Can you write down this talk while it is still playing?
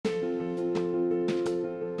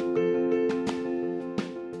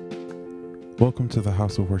Welcome to the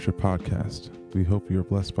House of Worship podcast. We hope you are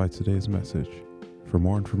blessed by today's message. For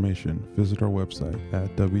more information, visit our website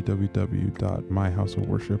at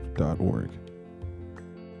www.myhouseofworship.org.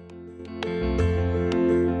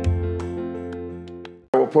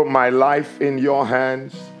 I will put my life in your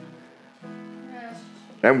hands.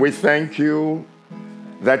 And we thank you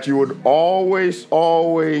that you would always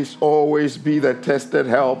be the tested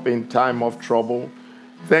help in time of trouble.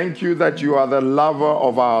 Thank you that you are the lover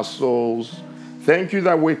of our souls. Thank you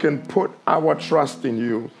that we can put our trust in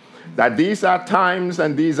you. That these are times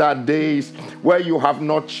and these are days where you have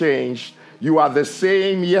not changed. You are the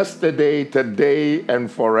same yesterday, today, and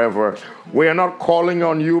forever. We are not calling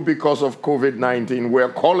on you because of COVID-19. We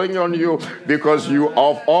are calling on you because you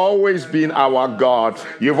have always been our God.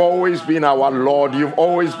 You've always been our Lord. You've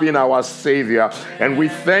always been our Savior. And we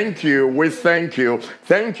thank you. We thank you.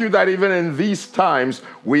 Thank you that even in these times,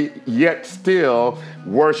 we yet still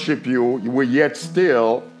worship you. We yet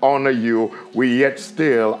still honor you. We yet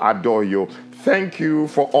still adore you. Thank you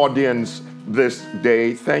for audience this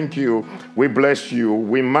day. Thank you. We bless you.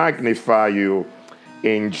 We magnify you.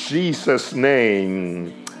 In Jesus'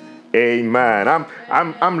 name, amen.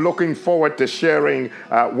 I'm looking forward to sharing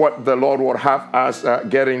what the Lord would have us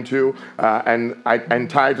get into, and I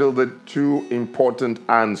entitled it Two Important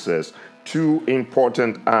Answers. Two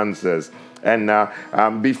Important Answers. And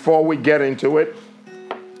before we get into it,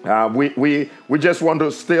 we just want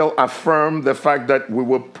to still affirm the fact that we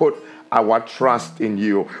will put our trust in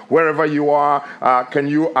you. Wherever you are, can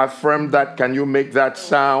you affirm that? Can you make that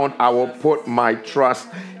sound? I will put my trust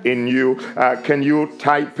in you. Can you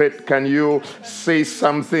type it? Can you say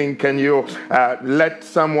something? Can you let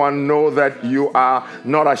someone know that you are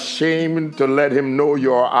not ashamed to let him know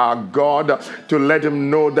you're our God, to let him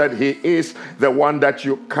know that he is the one that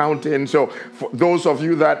you count in? So for those of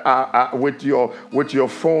you that are with your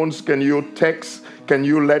phones, can you text? Can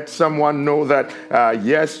you let someone know that,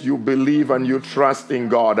 yes, you believe and you trust in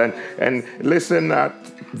God? And listen,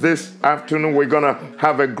 this afternoon we're going to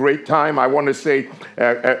have a great time. I want to say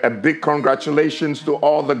a big congratulations to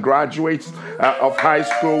all the graduates of high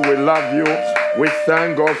school. We love you. We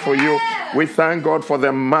thank God for you. We thank God for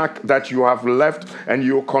the mark that you have left and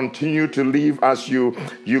you continue to leave as you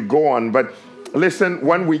go on. But listen,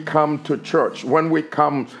 when we come to church, when we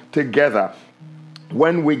come together,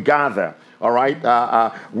 when we gather, all right,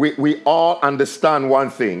 we all understand one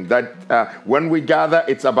thing, that when we gather,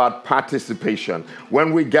 it's about participation.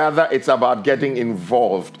 When we gather, it's about getting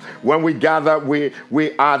involved. When we gather, we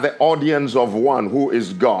are the audience of one who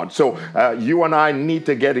is God. So you and I need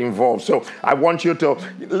to get involved. So I want you to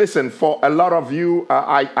listen. For a lot of you,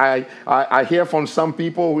 I hear from some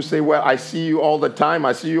people who say, well, I see you all the time.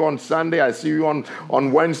 I see you on Sunday. I see you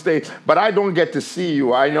on Wednesday. But I don't get to see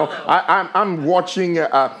you. I know I'm watching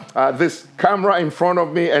this camera in front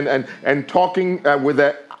of me and talking with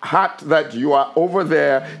a heart that you are over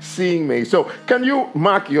there seeing me. So can you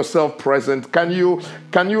mark yourself present? Can you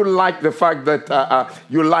like the fact that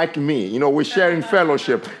you like me? You know, we're sharing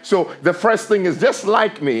fellowship. So the first thing is just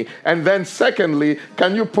like me. And then secondly,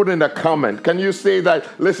 can you put in a comment? Can you say that,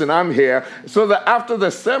 listen, I'm here, so that after the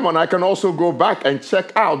sermon, I can also go back and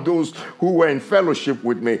check out those who were in fellowship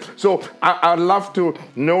with me. So I'd love to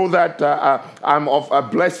know that I'm of a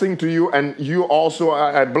blessing to you and you also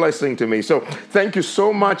are a blessing to me. So thank you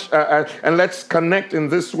so much. And let's connect in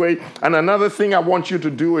this way. And another thing I want you to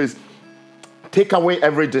do is take away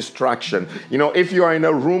every distraction. You know, if you are in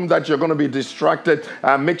a room that you're going to be distracted,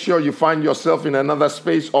 make sure you find yourself in another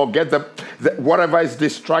space or get whatever is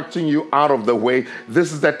distracting you out of the way.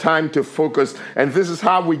 This is the time to focus. And this is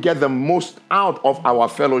how we get the most out of our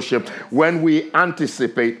fellowship, when we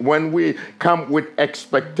anticipate, when we come with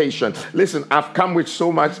expectation. Listen, I've come with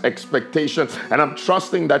so much expectation, and I'm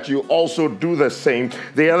trusting that you also do the same.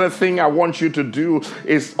 The other thing I want you to do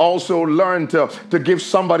is also learn to give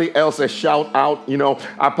somebody else a shout out. You know,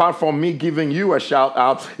 apart from me giving you a shout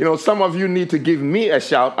out, you know, some of you need to give me a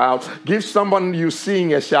shout out. Give someone you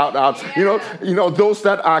seeing a shout out. You know, those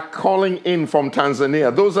that are calling in from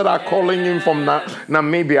Tanzania, those that are calling in from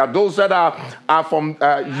Namibia, those that are from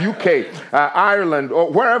UK, Ireland,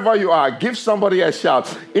 or wherever you are, give somebody a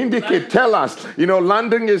shout. Indicate, tell us, you know,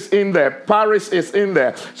 London is in there, Paris is in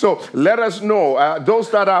there. So let us know.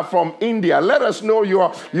 Those that are from India, let us know you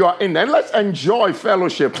are in there. And let's enjoy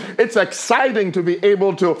fellowship. It's exciting to be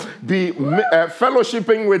able to be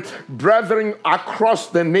fellowshipping with brethren across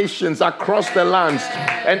the nations, across the lands.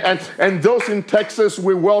 And those in Texas,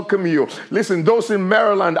 we welcome you. Listen, those in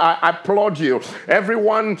Maryland, I applaud you.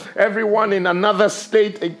 Everyone in another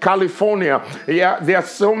state, in California, yeah, there are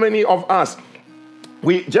so many of us.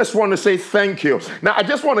 we just want to say thank you. Now, I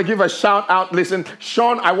just want to give a shout out. Listen,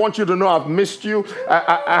 Sean, I want you to know I've missed you.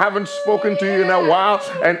 I haven't spoken to you in a while,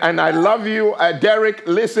 and I love you. Derek,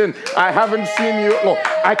 listen, I haven't seen you. Look,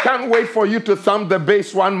 I can't wait for you to thump the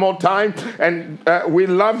bass one more time, and we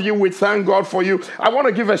love you. We thank God for you. I want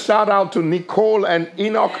to give a shout out to Nicole and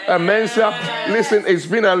Enoch Mensa. Listen, it's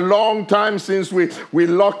been a long time since we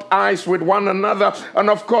locked eyes with one another. And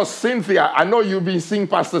of course, Cynthia, I know you've been seeing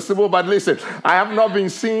Pastor Sybil, but listen, I have not been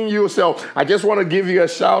seeing you, so I just want to give you a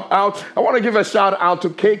shout out. I want to give a shout out to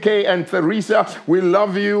KK and Teresa. We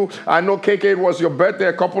love you. I know KK, it was your birthday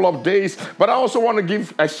a couple of days, but I also want to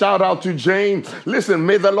give a shout out to Jane. Listen,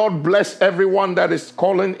 may the Lord bless everyone that is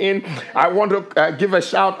calling in. I want to give a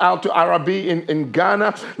shout out to Arabi in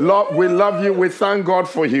Ghana. Lord, we love you. We thank God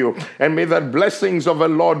for you, and may the blessings of the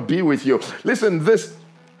Lord be with you. Listen, this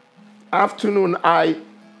afternoon I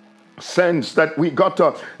sense that we got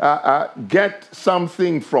to get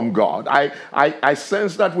something from God. I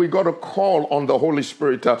sense that we got to call on the Holy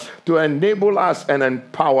Spirit to enable us and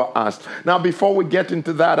empower us. Now, before we get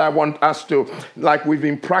into that, I want us to, like we've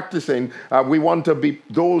been practicing, we want to be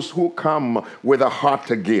those who come with a heart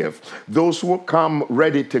to give, those who come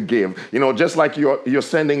ready to give. You know, just like you're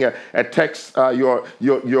sending a text,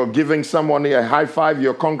 you're giving someone a high five,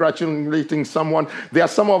 you're congratulating someone. There are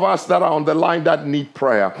some of us that are on the line that need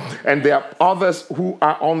prayer. And there are others who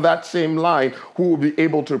are on that same line who will be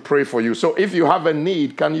able to pray for you. So if you have a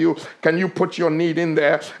need, can you put your need in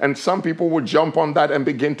there? And some people will jump on that and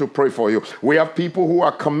begin to pray for you. We have people who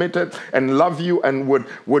are committed and love you and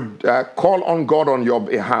would call on God on your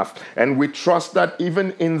behalf. And we trust that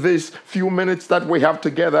even in these few minutes that we have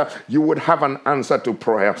together, you would have an answer to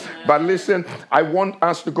prayer. But listen, I want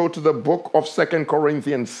us to go to the book of 2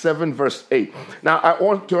 Corinthians 7 verse 8. Now, I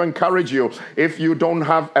want to encourage you, if you don't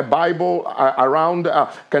have a Bible around,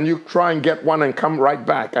 can you try and get one and come right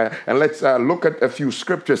back? And let's look at a few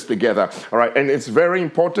scriptures together. All right, and it's very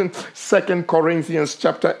important. 2 Corinthians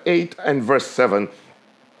chapter 8 and verse 7.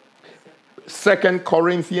 2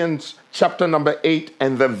 Corinthians chapter number 8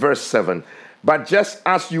 and the verse 7. But just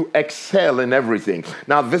as you excel in everything.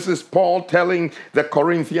 Now, this is Paul telling the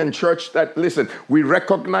Corinthian church that, listen, we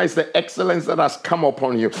recognize the excellence that has come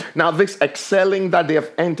upon you. Now, this excelling that they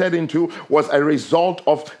have entered into was a result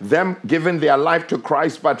of them giving their life to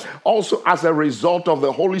Christ, but also as a result of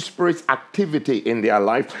the Holy Spirit's activity in their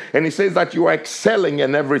life. And he says that you are excelling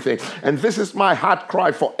in everything. And this is my heart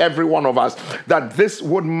cry for every one of us, that this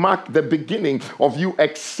would mark the beginning of you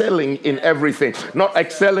excelling in everything. Not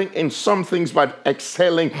excelling in some things, but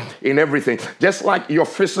excelling in everything. Just like your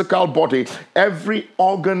physical body, every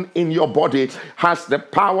organ in your body has the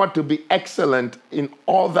power to be excellent in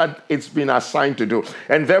all that it's been assigned to do.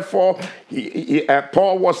 And therefore,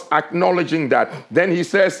 Paul was acknowledging that. Then he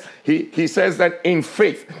says that in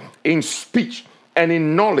faith, in speech, and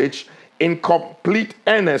in knowledge, in complete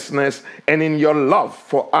earnestness, and in your love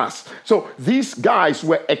for us. So these guys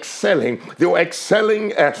were excelling. They were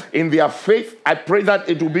excelling in their faith. I pray that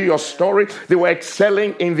it will be your story. They were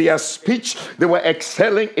excelling in their speech. They were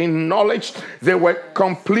excelling in knowledge. They were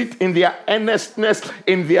complete in their earnestness,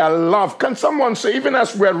 in their love. Can someone say, even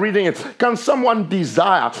as we're reading it, can someone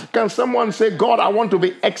desire? Can someone say, God, I want to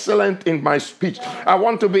be excellent in my speech. I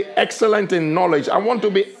want to be excellent in knowledge. I want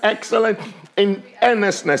to be excellent in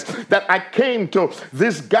earnestness, that I came to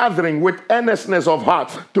this gathering with earnestness of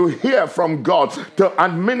heart to hear from God, to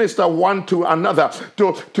administer one to another,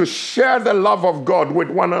 to share the love of God with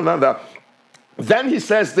one another. Then he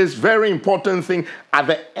says this very important thing at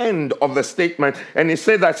the end of the statement, and he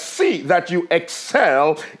said that, see that you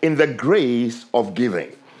excel in the grace of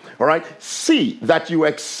giving. All right, see that you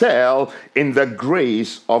excel in the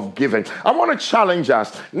grace of giving. I want to challenge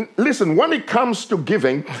us. Listen, when it comes to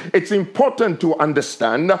giving, it's important to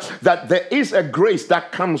understand that there is a grace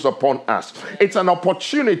that comes upon us. It's an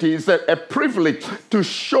opportunity, it's a privilege to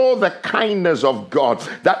show the kindness of God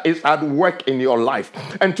that is at work in your life,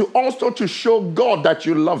 and to also to show God that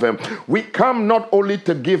you love him. We come not only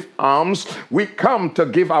to give alms, we come to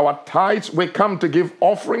give our tithes, we come to give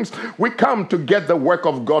offerings, we come to get the work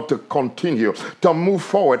of God to continue, to move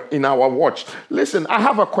forward in our watch. Listen, I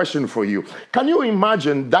have a question for you. Can you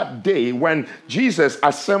imagine that day when Jesus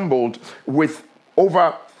assembled with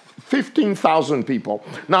over 15,000 people?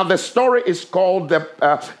 Now, the story is called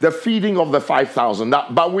the feeding of the 5,000.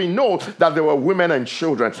 But we know that there were women and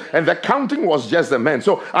children, and the counting was just the men.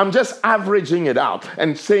 So I'm just averaging it out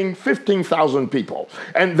and saying 15,000 people.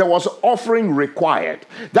 And there was offering required.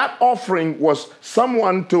 That offering was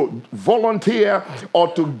someone to volunteer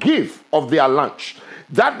or to give of their lunch.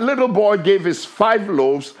 That little boy gave his 5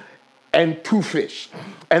 loaves and 2 fish.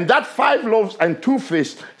 And that 5 loaves and 2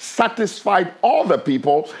 fish satisfied all the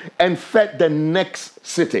people and fed the next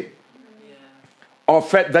city or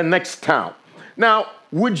fed the next town. Now,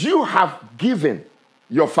 would you have given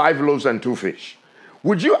your 5 loaves and 2 fish?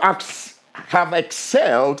 Would you have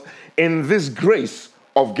excelled in this grace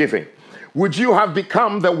of giving? Would you have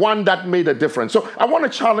become the one that made a difference? So I want to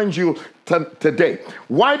challenge you today.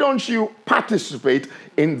 Why don't you participate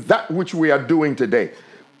in that which we are doing today?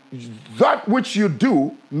 That which you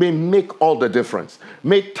do may make all the difference,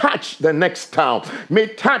 may touch the next town, may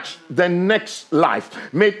touch the next life,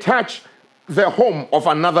 may touch the home of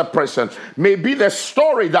another person, may be the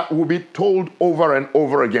story that will be told over and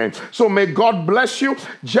over again. So may God bless you.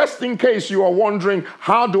 Just in case you are wondering,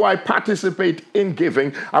 how do I participate in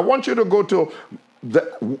giving? I want you to go to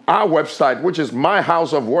our website, which is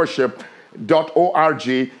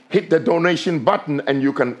myhouseofworship.org, hit the donation button and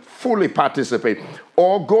you can fully participate.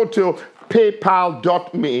 Or go to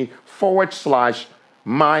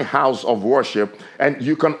paypal.me/My House of Worship, and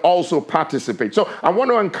you can also participate. So I want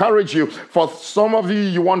to encourage you, for some of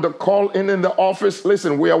you want to call in the office,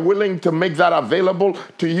 listen, we are willing to make that available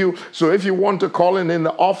to you. So if you want to call in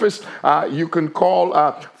the office, you can call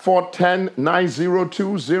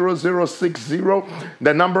 410-902-0060.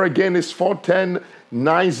 The number again is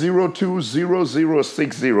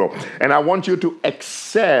 410-902-0060. And I want you to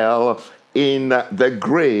excel in the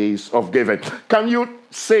grace of giving. Can you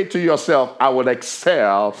say to yourself, I will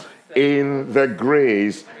excel in the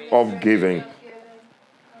grace of giving?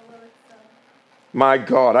 My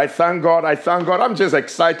God, I thank God. I'm just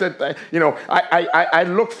excited. I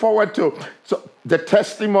look forward to the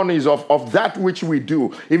testimonies of that which we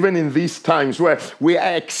do, even in these times where we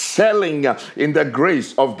are excelling in the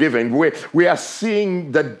grace of giving. We are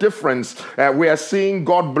seeing the difference. We are seeing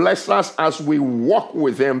God bless us as we walk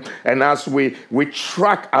with Him and as we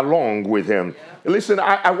track along with Him. Listen,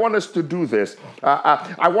 I want us to do this.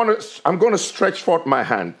 I'm going to stretch forth my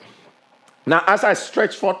hand. Now, as I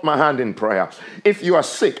stretch forth my hand in prayer, if you are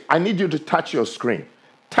sick, I need you to touch your screen.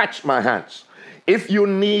 Touch my hands. If you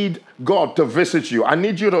need God to visit you, I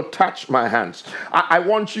need you to touch my hands. I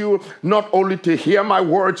want you not only to hear my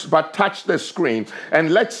words, but touch the screen.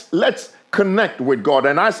 And let's connect with God.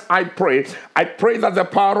 And as I pray that the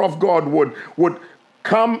power of God would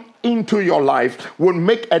come into your life, would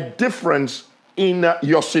make a difference in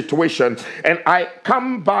your situation. And I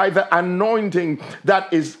come by the anointing that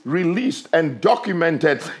is released and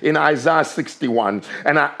documented in Isaiah 61.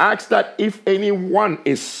 And I ask that if anyone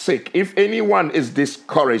is sick, if anyone is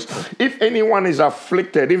discouraged, if anyone is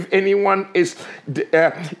afflicted, if anyone is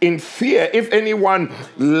in fear, if anyone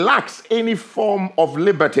lacks any form of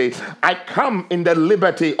liberty, I come in the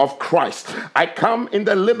liberty of Christ. I come in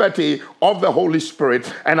the liberty of the Holy Spirit.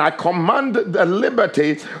 And I command the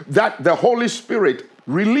liberty that the Holy Spirit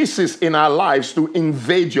releases in our lives to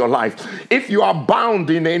invade your life. If you are bound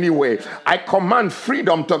in any way, I command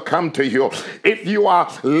freedom to come to you. If you are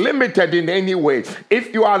limited in any way,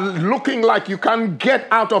 if you are looking like you can't get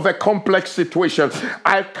out of a complex situation,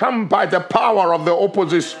 I come by the power of the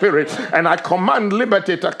opposite spirit and I command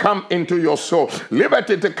liberty to come into your soul,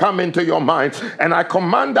 liberty to come into your mind, and I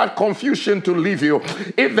command that confusion to leave you.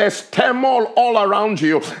 If there's turmoil all around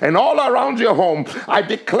you and all around your home, I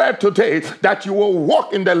declare today that you will walk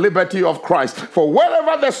in the liberty of Christ. For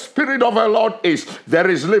wherever the Spirit of the Lord is, there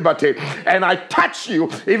is liberty. And I touch you,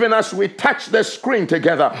 even as we touch the screen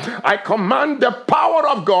together. I command the power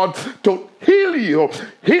of God to heal you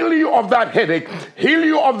of that headache, heal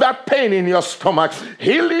you of that pain in your stomach,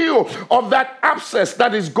 heal you of that abscess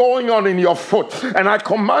that is going on in your foot. And I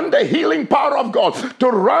command the healing power of God to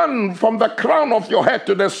run from the crown of your head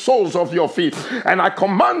to the soles of your feet. And I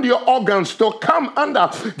command your organs to come under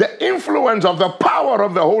the influence of the power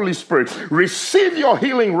of the Holy Spirit. Receive your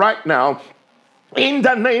healing right now, in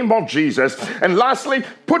the name of Jesus. And lastly,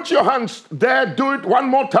 put your hands there. Do it one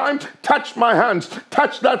more time. Touch my hands.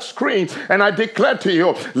 Touch that screen. And I declare to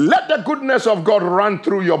you, let the goodness of God run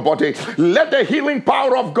through your body. Let the healing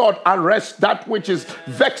power of God arrest that which is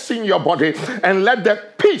vexing your body. And let the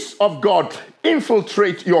peace of God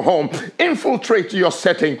infiltrate your home, infiltrate your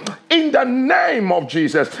setting. In the name of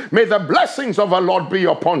Jesus, may the blessings of the Lord be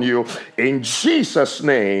upon you. In Jesus'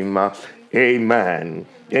 name, amen.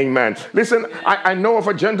 Amen. Listen, I know of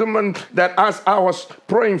a gentleman that as I was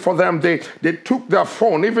praying for them, they took their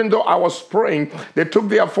phone. Even though I was praying, they took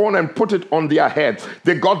their phone and put it on their head.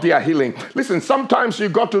 They got their healing. Listen, sometimes you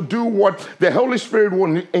got to do what the Holy Spirit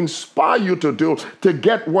will inspire you to do to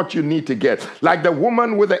get what you need to get. Like the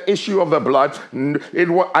woman with the issue of the blood,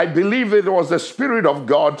 I believe it was the Spirit of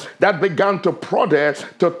God that began to prod her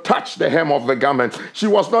to touch the hem of the garment. She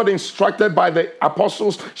was not instructed by the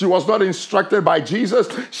apostles. She was not instructed by Jesus.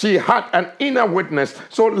 She had an inner witness.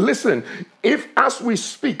 So listen, if as we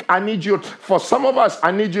speak, for some of us,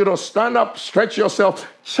 I need you to stand up, stretch yourself,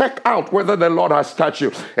 check out whether the Lord has touched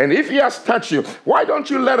you. And if he has touched you, why don't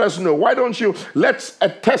you let us know? Why don't you let a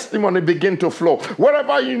testimony begin to flow?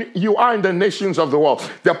 Wherever you are in the nations of the world,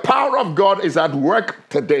 the power of God is at work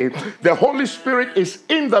today. The Holy Spirit is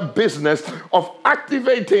in the business of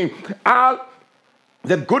activating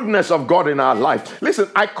the goodness of God in our life. Listen,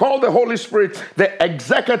 I call the Holy Spirit the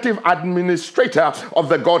executive administrator of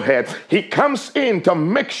the Godhead. He comes in to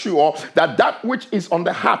make sure that that which is on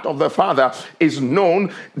the heart of the Father is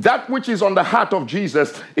known. That which is on the heart of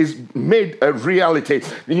Jesus is made a reality.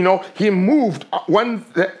 You know, he moved when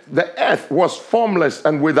the earth was formless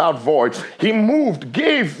and without void. He moved,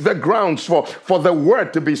 gave the grounds for the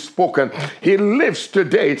word to be spoken. He lives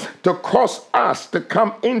today to cause us to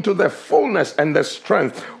come into the fullness and the strength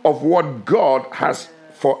of what God has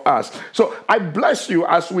for us. So I bless you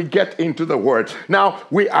as we get into the word. Now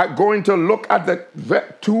we are going to look at the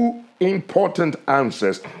two important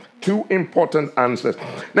answers. Two important answers.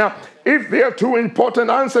 Now, if there are two important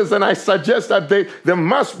answers, then I suggest that there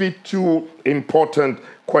must be two important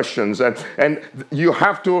questions. And you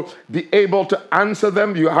have to be able to answer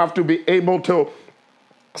them. You have to be able to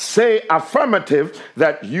say affirmative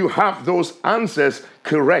that you have those answers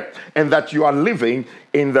correct and that you are living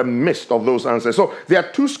in the midst of those answers. So there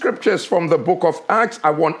are two scriptures from the book of Acts I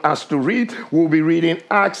want us to read. We'll be reading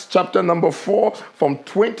Acts chapter number 4 from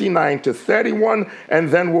 29 to 31, and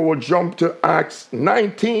then we will jump to Acts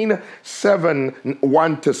 19,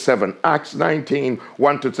 1 to 7. Acts 19,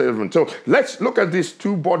 1 to 7. So let's look at these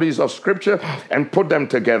two bodies of scripture and put them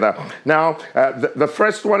together. Now, the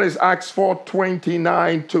first one is Acts 4,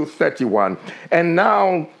 29 to 31. And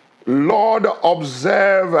now, Lord,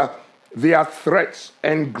 observe their threats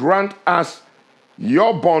and grant us,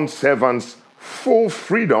 your bondservants, full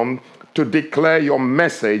freedom to declare your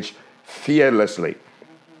message fearlessly.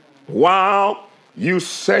 While you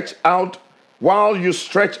stretch out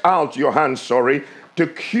your hands, to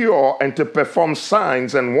cure and to perform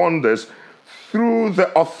signs and wonders through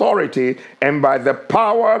the authority and by the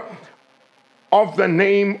power of the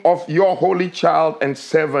name of your holy child and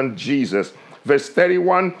servant Jesus. Verse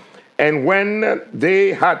 31, and when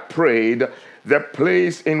they had prayed, the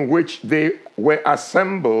place in which they were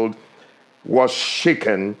assembled was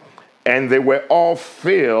shaken, and they were all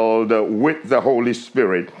filled with the Holy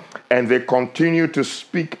Spirit, and they continued to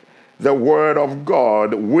speak the word of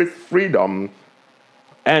God with freedom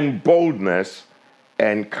and boldness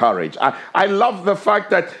and courage. I love the fact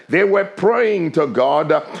that they were praying to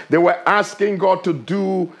God. They were asking God to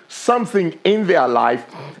do something in their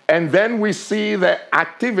life. And then we see the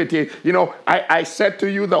activity. You know, I said to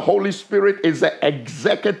you, the Holy Spirit is the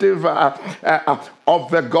executive of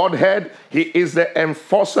the Godhead. He is the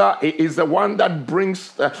enforcer. He is the one that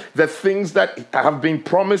brings the things that have been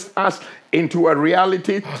promised us into a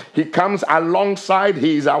reality. He comes alongside.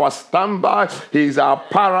 He is our standby. He is our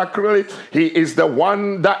paraclete. He is the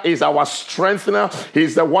one that is our strengthener. He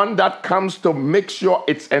is the one that comes to make sure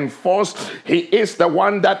it's enforced. He is the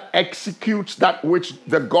one that executes that which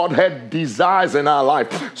the Godhead desires in our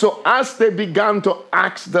life. So as they began to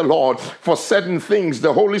ask the Lord for certain things,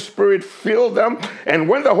 the Holy Spirit filled them. And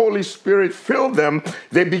when the Holy Spirit filled them,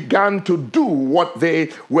 they began to do what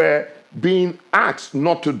they were being asked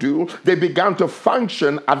not to do. They began to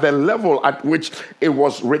function at the level at which it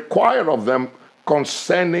was required of them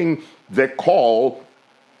concerning the call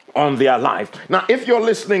on their life. Now, if you're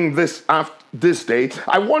listening this day,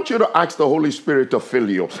 I want you to ask the Holy Spirit to fill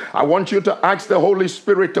you. I want you to ask the Holy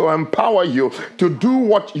Spirit to empower you to do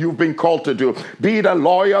what you've been called to do. Be it a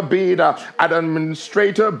lawyer, be it an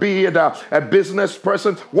administrator, be it a business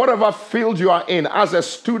person, whatever field you are in. As a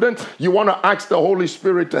student, you want to ask the Holy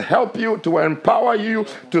Spirit to help you, to empower you,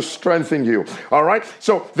 to strengthen you. All right?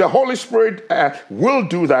 So the Holy Spirit will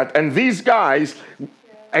do that. And these guys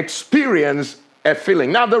experience a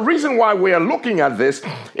feeling. Now, the reason why we are looking at this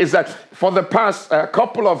is that for the past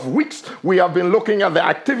couple of weeks, we have been looking at the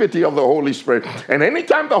activity of the Holy Spirit. And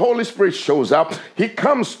anytime the Holy Spirit shows up, he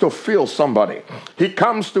comes to fill somebody. He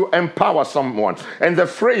comes to empower someone. And the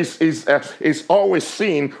phrase is always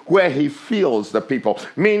seen where he fills the people,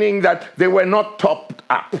 meaning that they were not topped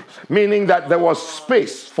up, meaning that there was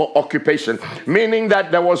space for occupation, meaning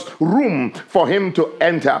that there was room for him to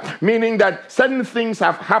enter, meaning that certain things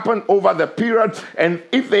have happened over the period, and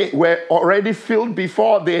if they were already filled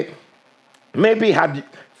before, they maybe had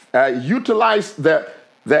utilized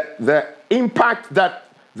the impact that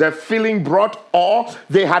the filling brought, or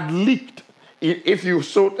they had leaked, if you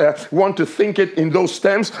so want to think it in those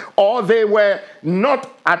terms, or they were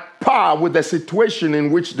not at par with the situation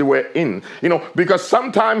in which they were in. Because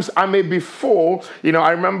sometimes I may be full.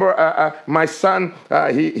 I remember my son,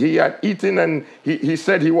 he had eaten and he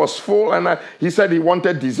said he was full, and he said he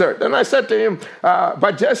wanted dessert. And I said to him,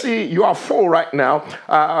 but Jesse, you are full right now.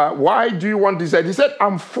 Why do you want dessert? He said,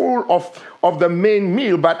 I'm full of the main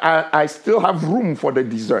meal, but I still have room for the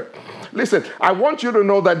dessert. Listen, I want you to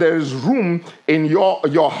know that there is room in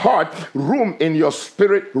your heart, room in your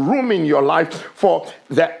spirit, room in your life for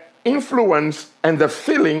the influence and the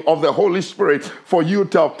filling of the Holy Spirit for you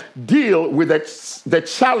to deal with the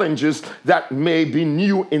challenges that may be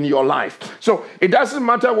new in your life. So it doesn't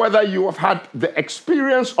matter whether you have had the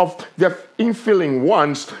experience of the infilling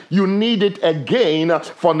once, you need it again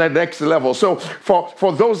for the next level. So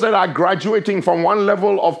for those that are graduating from one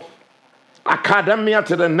level of academia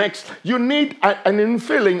to the next, you need an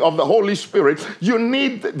infilling of the Holy Spirit. You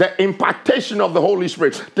need the impartation of the Holy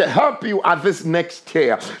Spirit to help you at this next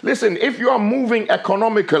tier. Listen, if you are moving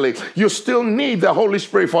economically, you still need the Holy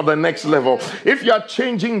Spirit for the next level. If you are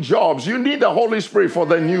changing jobs, you need the Holy Spirit for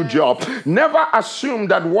the new job. Never assume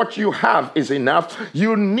that what you have is enough.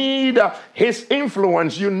 You need his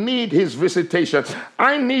influence. You need his visitation.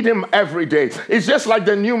 I need him every day. It's just like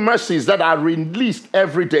the new mercies that are released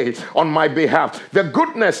every day on my behalf, the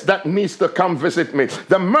goodness that needs to come visit me,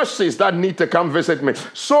 the mercies that need to come visit me.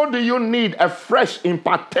 So do you need a fresh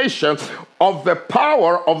impartation of the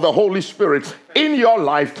power of the Holy Spirit in your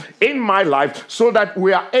life, in my life, so that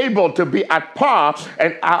we are able to be at par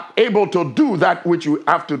and are able to do that which we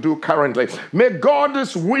have to do currently. May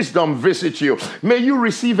God's wisdom visit you. May you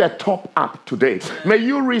receive a top up today. May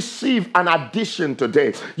you receive an addition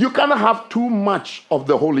today. You cannot have too much of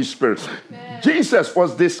the Holy Spirit. Jesus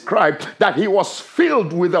was described that he was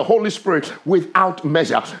filled with the Holy Spirit without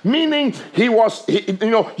measure, meaning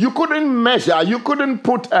you couldn't measure, you couldn't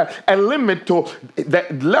put a limit to the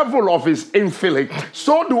level of his infilling.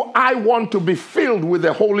 So do I want to be filled with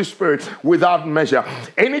the Holy Spirit without measure.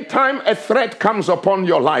 Anytime a threat comes upon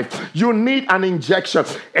your life, you need an injection.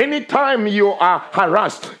 Anytime you are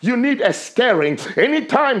harassed, you need a stirring.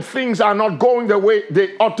 Anytime things are not going the way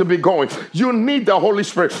they ought to be going, you need the Holy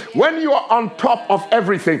Spirit. When you are on top of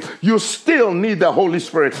everything, you still need the Holy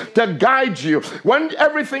Spirit to guide you. When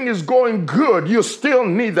everything is going good, you still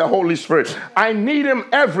need the Holy Spirit. I need him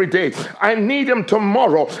every day. I need him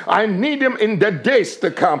tomorrow. I need him in the days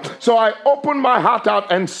to come. So I open my heart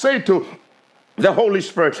out and say to the Holy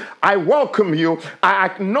Spirit, I welcome you. I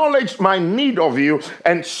acknowledge my need of you,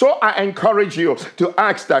 and so I encourage you to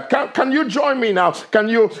ask that. Can you join me now? Can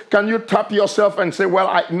you tap yourself and say, well,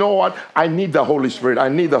 I know what? I need the Holy Spirit. I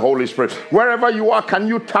need the Holy Spirit. Wherever you are, can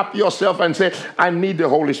you tap yourself and say, I need the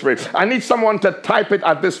Holy Spirit? I need someone to type it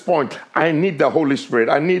at this point. I need the Holy Spirit.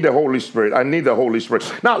 I need the Holy Spirit. I need the Holy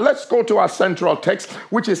Spirit. Now, let's go to our central text,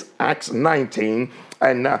 which is Acts 19.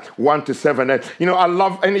 And 1 to 7. And, I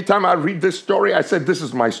love, anytime I read this story, I said, this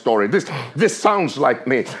is my story. This sounds like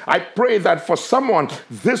me. I pray that for someone,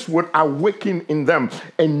 this would awaken in them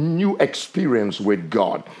a new experience with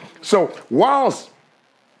God. So whilst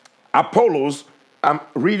Apollos, I'm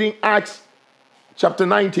reading Acts chapter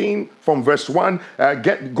 19 from verse 1.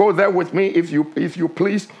 Go there with me if you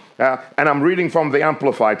please. And I'm reading from the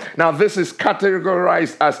Amplified. Now, this is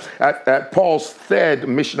categorized as Paul's third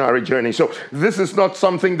missionary journey. So this is not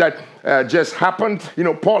something that just happened.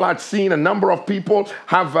 Paul had seen a number of people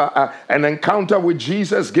have an encounter with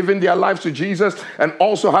Jesus, giving their lives to Jesus, and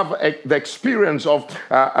also have the experience of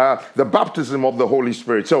the baptism of the Holy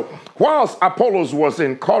Spirit. So whilst Apollos was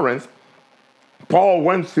in Corinth, Paul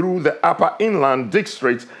went through the upper inland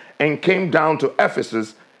districts and came down to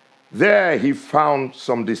Ephesus. There he found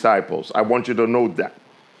some disciples. I want you to note that.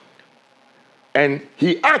 And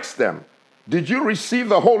he asked them, did you receive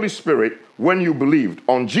the Holy Spirit when you believed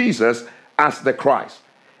on Jesus as the Christ?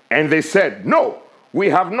 And they said, no,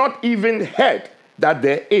 we have not even heard that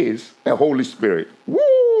there is a Holy Spirit.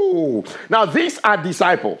 Woo! Now these are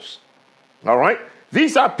disciples. All right?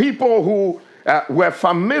 These are people who were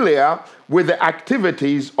familiar with the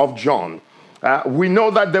activities of John. We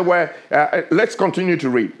know that there were, let's continue to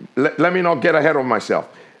read. Let me not get ahead of myself.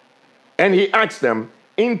 And he asked them,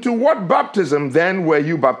 into what baptism then were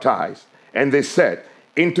you baptized? And they said,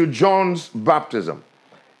 into John's baptism.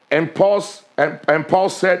 And Paul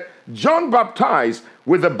said, John baptized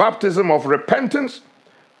with the baptism of repentance,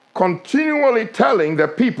 continually telling the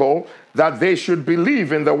people that they should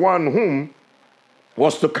believe in the one whom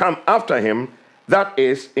was to come after him, that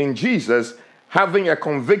is, in Jesus, having a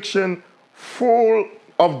conviction full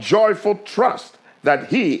of joyful trust that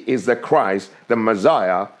he is the Christ, the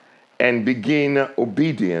Messiah, and begin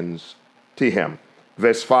obedience to him.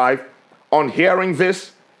 Verse 5, on hearing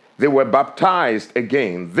this, they were baptized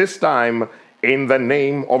again, this time in the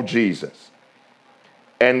name of Jesus.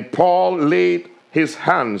 And Paul laid his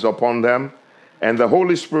hands upon them, and the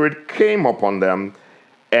Holy Spirit came upon them,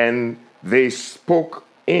 and they spoke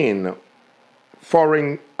in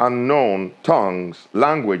foreign unknown tongues,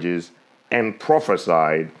 languages, and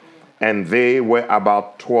prophesied, and they were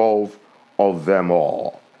about 12 of them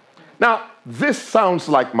all. Now, this sounds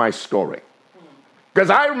like my story. Because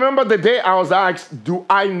I remember the day I was asked, do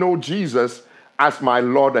I know Jesus as my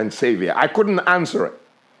Lord and Savior? I couldn't answer it.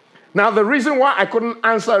 Now, the reason why I couldn't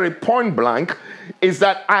answer it point blank is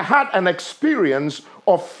that I had an experience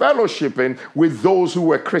of fellowshipping with those who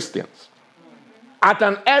were Christians. At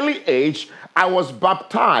an early age, I was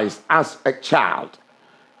baptized as a child.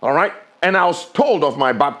 All right? And I was told of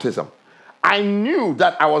my baptism. I knew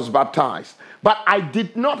that I was baptized, but I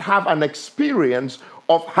did not have an experience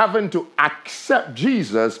of having to accept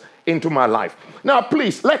Jesus into my life. Now,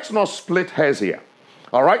 please, let's not split hairs here.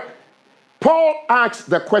 All right? Paul asked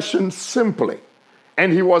the question simply,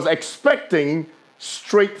 and he was expecting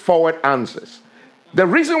straightforward answers. The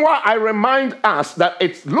reason why I remind us that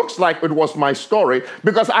it looks like it was my story,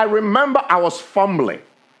 because I remember I was fumbling.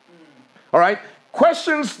 All right?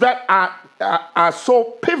 Questions that are so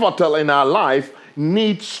pivotal in our life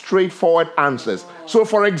need straightforward answers. So,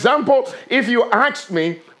 for example, if you ask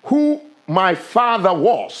me who my father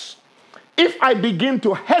was, if I begin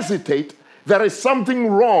to hesitate, there is something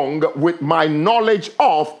wrong with my knowledge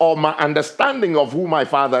of or my understanding of who my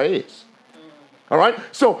father is. All right?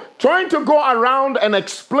 So, trying to go around and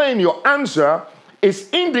explain your answer is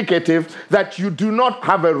indicative that you do not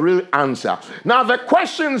have a real answer. Now, the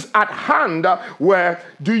questions at hand were,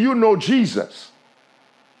 do you know Jesus?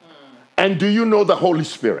 And do you know the Holy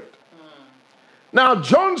Spirit? Now,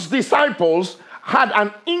 John's disciples had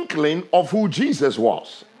an inkling of who Jesus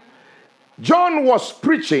was. John was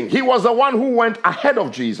preaching. He was the one who went ahead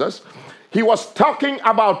of Jesus. He was talking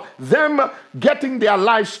about them getting their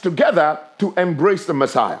lives together to embrace the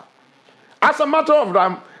Messiah. As a matter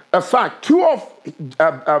of fact, two of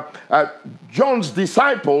John's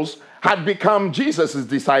disciples had become Jesus'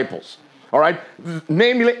 disciples. All right?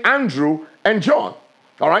 Namely, Andrew and John.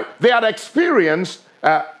 All right? They had experienced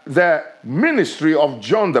the ministry of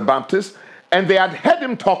John the Baptist, and they had heard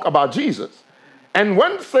him talk about Jesus. And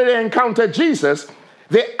once they encountered Jesus,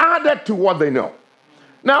 they added to what they know.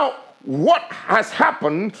 Now, what has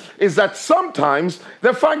happened is that sometimes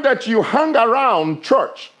the fact that you hang around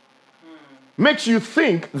church makes you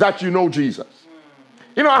think that you know Jesus.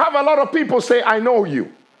 You know, I have a lot of people say, I know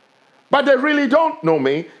you. But they really don't know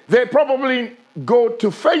me. They probably go to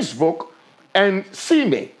Facebook and see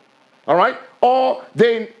me. All right? Or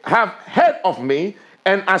they have heard of me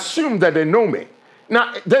and assume that they know me.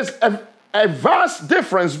 Now, there's a vast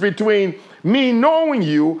difference between me knowing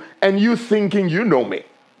you and you thinking you know me.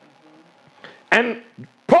 And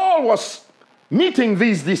Paul was meeting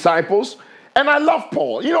these disciples, and I love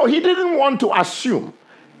Paul. You know, he didn't want to assume.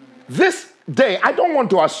 This day, I don't want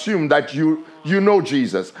to assume that you know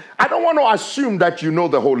Jesus. I don't want to assume that you know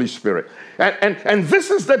the Holy Spirit. And this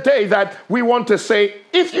is the day that we want to say,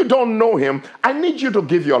 if you don't know him, I need you to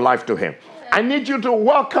give your life to him. I need you to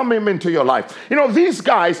welcome him into your life. You know, these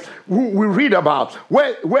guys who we read about,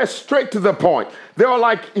 we're straight to the point. They were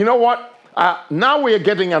like, you know what? Now we are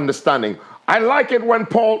getting understanding. I like it when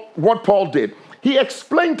what Paul did. He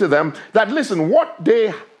explained to them that, listen, what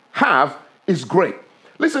they have is great.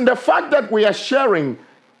 Listen, the fact that we are sharing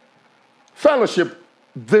fellowship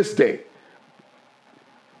this day,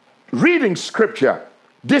 reading scripture,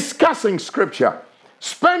 discussing scripture,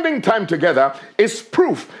 spending time together is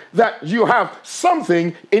proof that you have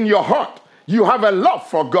something in your heart. You have a love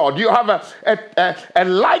for God. You have a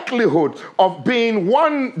likelihood of being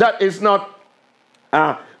one that is not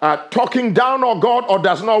talking down on God or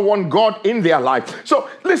does not want God in their life. So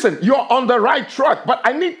listen, you're on the right track, but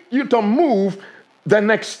I need you to move the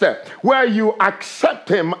next step where you accept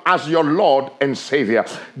him as your Lord and Savior.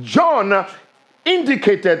 John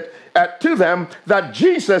indicated to them that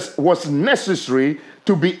Jesus was necessary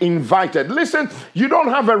to be invited. Listen, you don't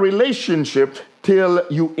have a relationship till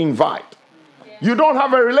you invite. You don't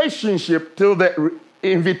have a relationship till the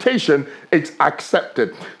invitation is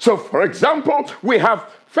accepted. So, for example, we have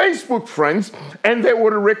Facebook friends and they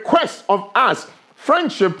would request of us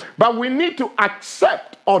friendship, but we need to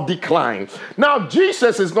accept or decline. Now,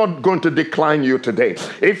 Jesus is not going to decline you today.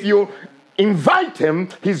 If you invite him,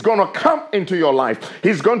 he's going to come into your life.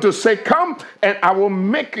 He's going to say, come and I will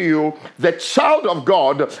make you the child of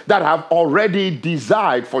God that I've already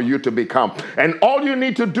desired for you to become. And all you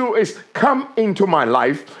need to do is come into my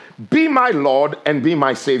life, be my Lord and be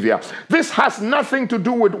my Savior. This has nothing to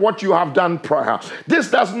do with what you have done prior. This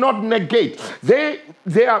does not negate.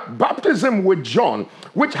 Their baptism with John,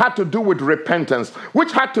 which had to do with repentance,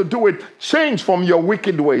 which had to do with change from your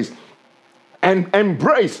wicked ways, and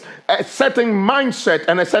embrace a certain mindset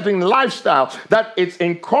and a certain lifestyle that is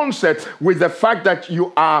in concert with the fact that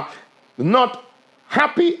you are not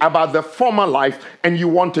happy about the former life and you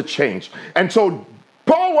want to change. And so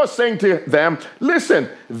Paul was saying to them, listen,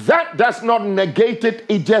 that does not negate it,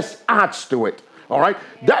 it just adds to it. All right?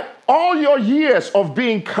 That all your years of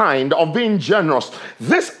being kind, of being generous,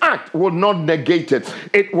 this act will not negate it.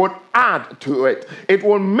 It would add to it. It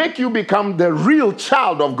will make you become the real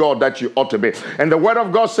child of God that you ought to be. And the word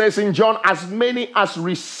of God says in John, as many as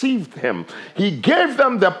received him, he gave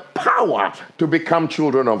them the power to become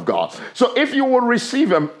children of God. So if you will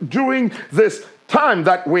receive him during this time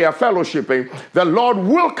that we are fellowshipping, the Lord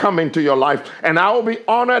will come into your life, and I will be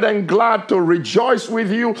honored and glad to rejoice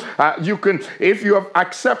with you. You can, if you have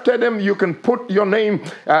accepted him, you can put your name,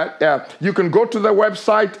 you can go to the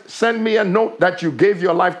website, send me a note that you gave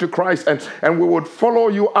your life to Christ, and we would follow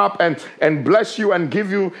you up and bless you and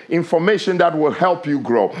give you information that will help you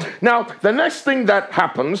grow. Now, the next thing that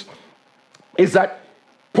happens is that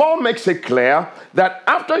Paul makes it clear that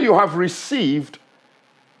after you have received,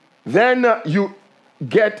 then you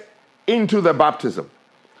get into the baptism.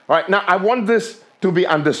 All right, now I want this to be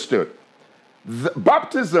understood. The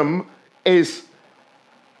baptism is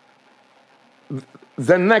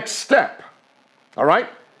the next step. All right?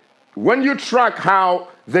 When you track how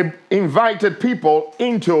they invited people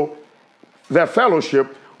into their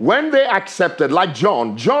fellowship, when they accepted, like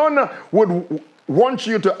John would want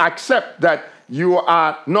you to accept that you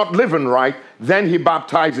are not living right, then he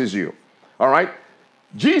baptizes you. All right?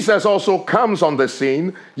 Jesus also comes on the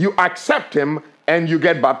scene, you accept him, and you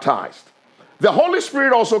get baptized. The Holy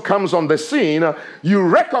Spirit also comes on the scene, you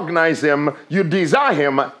recognize him, you desire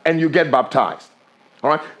him, and you get baptized. All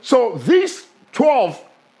right? So these 12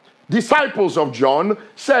 disciples of John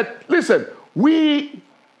said, listen, we,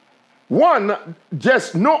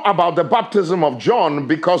 just know about the baptism of John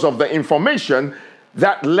because of the information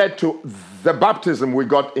that led to the baptism we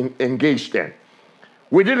got engaged in.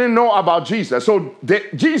 We didn't know about Jesus. So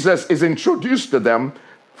Jesus is introduced to them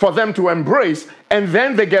for them to embrace, and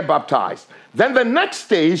then they get baptized. Then the next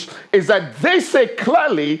stage is that they say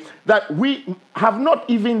clearly that we have not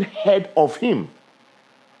even heard of him.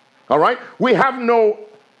 All right? We have no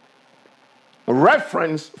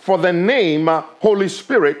reference for the name Holy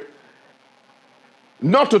Spirit,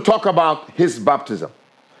 not to talk about his baptism.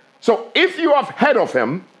 So if you have heard of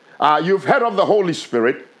him, you've heard of the Holy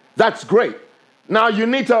Spirit, that's great. Now you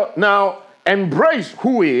need to now embrace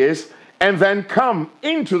who he is and then come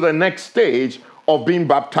into the next stage of being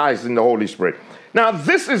baptized in the Holy Spirit. Now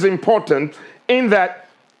this is important in that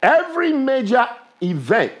every major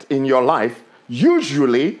event in your life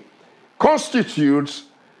usually constitutes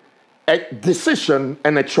a decision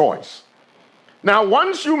and a choice. Now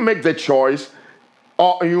once you make the choice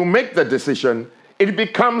or you make the decision, it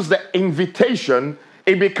becomes the invitation,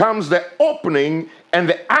 it becomes the opening and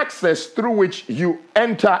the access through which you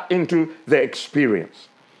enter into the experience.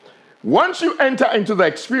 Once you enter into the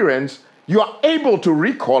experience, you are able to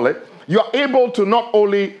recall it. You are able to not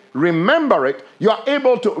only remember it, you are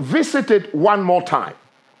able to visit it one more time.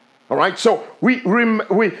 All right? So we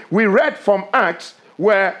read from Acts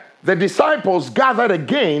where the disciples gathered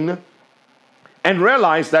again and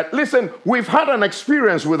realized that, listen, we've had an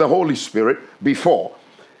experience with the Holy Spirit before.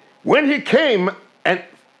 When he came and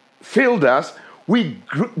filled us, we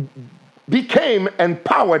became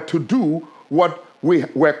empowered to do what we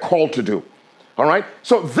were called to do. All right?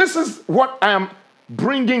 So this is what I am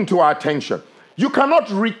bringing to our attention. You cannot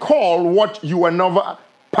recall what you were never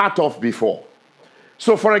part of before.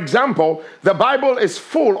 So for example, the Bible is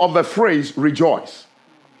full of the phrase rejoice.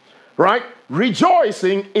 Right?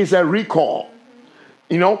 Rejoicing is a recall.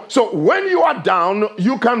 So when you are down,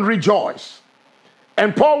 you can rejoice.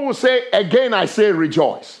 And Paul will say, again, I say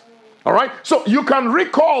rejoice. All right? So you can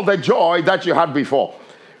recall the joy that you had before.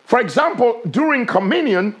 For example, during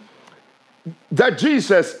communion that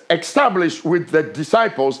Jesus established with the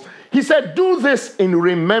disciples, he said, do this in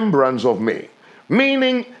remembrance of me.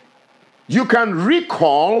 Meaning, you can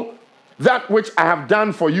recall that which I have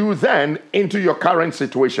done for you then into your current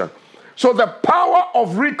situation. So the power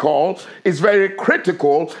of recall is very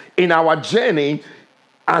critical in our journey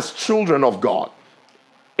as children of God.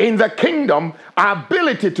 In the kingdom, our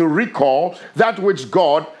ability to recall that which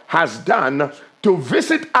God has done, to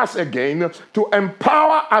visit us again, to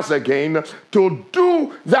empower us again, to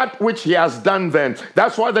do that which he has done then.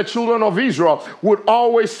 That's why the children of Israel would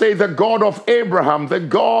always say the God of Abraham, the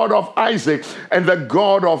God of Isaac, and the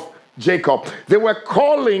God of Jacob. They were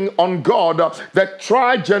calling on God, the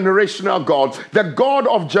tri-generational God, the God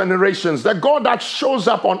of generations, the God that shows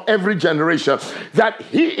up on every generation, that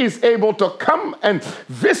he is able to come and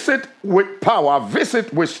visit with power,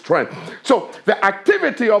 visit with strength. So the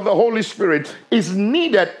activity of the Holy Spirit is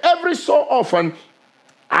needed every so often.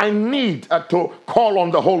 I need to call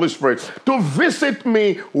on the Holy Spirit to visit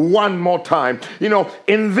me one more time.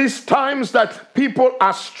 In these times that people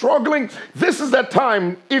are struggling, this is the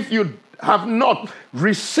time, if you have not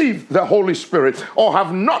received the Holy Spirit or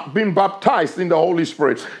have not been baptized in the Holy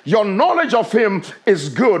Spirit, your knowledge of him is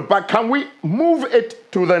good, but can we move it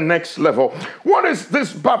to the next level? What is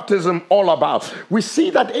this baptism all about? We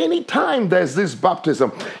see that anytime there's this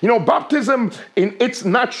baptism, baptism in its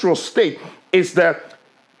natural state is the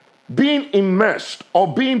being immersed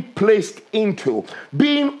or being placed into,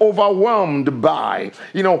 being overwhelmed by.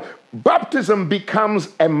 Baptism becomes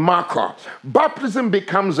a marker. Baptism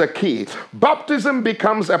becomes a key. Baptism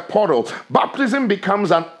becomes a portal. Baptism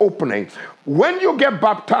becomes an opening. When you get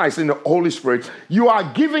baptized in the Holy Spirit, you are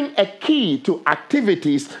giving a key to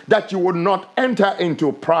activities that you would not enter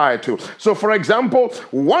into prior to. So, for example,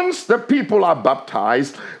 once the people are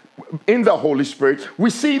baptized in the Holy Spirit, we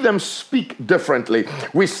see them speak differently.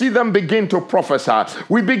 We see them begin to prophesy.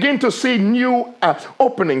 We begin to see new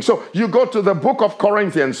openings. So you go to the book of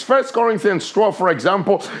Corinthians, 1 Corinthians 12, for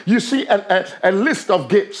example, you see a list of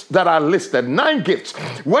gifts that are listed, 9 gifts.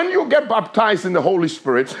 When you get baptized in the Holy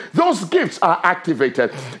Spirit, those gifts are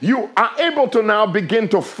activated. You are able to now begin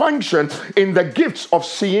to function in the gifts of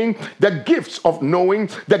seeing, the gifts of knowing,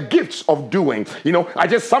 the gifts of doing. I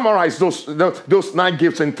just summarized those 9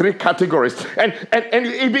 gifts in 3 categories, and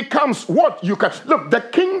it becomes what you can look. The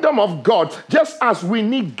kingdom of God, just as we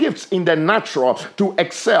need gifts in the natural to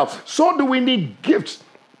excel, so do we need gifts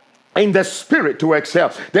in the spirit to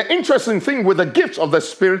excel. The interesting thing with the gifts of the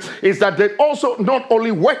spirit is that they also not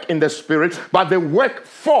only work in the spirit, but they work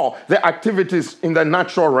for the activities in the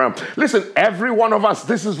natural realm. Listen, every one of us,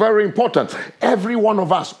 this is very important, every one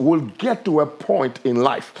of us will get to a point in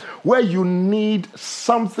life where you need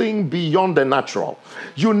something beyond the natural.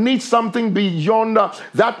 You need something beyond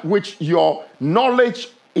that which your knowledge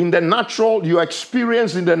in the natural, your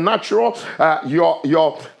experience in the natural,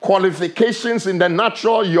 your qualifications in the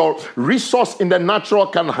natural, your resource in the natural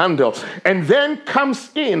can handle. And then comes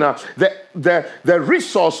in the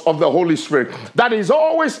resource of the Holy Spirit that is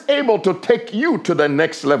always able to take you to the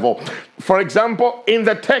next level. For example, in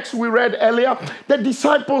the text we read earlier, the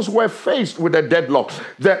disciples were faced with a deadlock.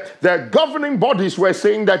 The governing bodies were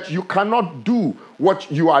saying that you cannot do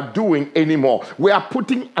what you are doing anymore. We are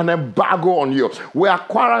putting an embargo on you. We are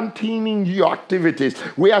quarantining your activities.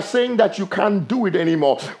 We are saying that you can't do it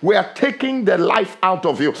anymore. We are taking the life out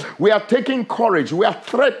of you. We are taking courage. We are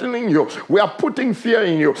threatening you. We are putting fear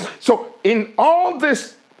in you. So in all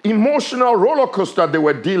this emotional roller coaster they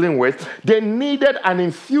were dealing with, they needed an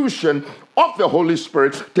infusion of the Holy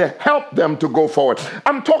Spirit to help them to go forward.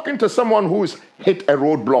 I'm talking to someone who's hit a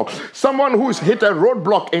roadblock, someone who's hit a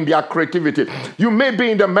roadblock in their creativity. You may be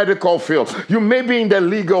in the medical field, you may be in the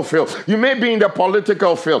legal field, you may be in the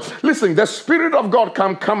political field. Listen, the Spirit of God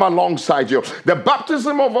can come alongside you. The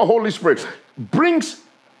baptism of the Holy Spirit brings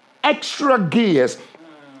extra gears,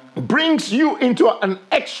 brings you into an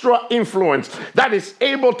extra influence that is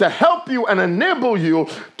able to help you and enable you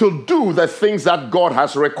to do the things that God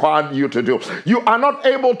has required you to do. You are not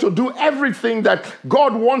able to do everything that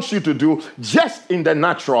God wants you to do just in the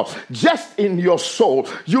natural, just in your soul.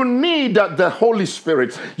 You need the Holy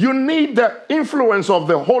Spirit. You need the influence of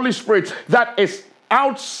the Holy Spirit that is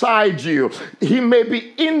outside you. He may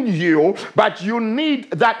be in you, but you need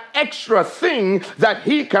that extra thing that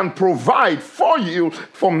he can provide for you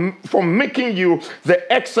for making you the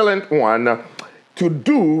excellent one to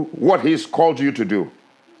do what he's called you to do.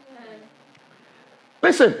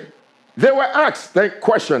 Listen, They were asked the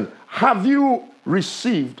question, have you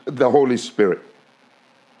received the Holy Spirit?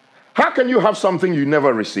 How can you have something you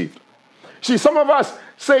never received? See, some of us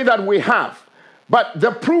say that we have, but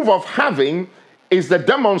the proof of having is the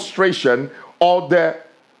demonstration or the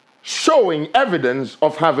showing evidence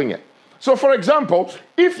of having it. So, for example,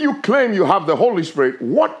 if you claim you have the Holy Spirit,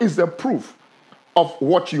 what is the proof of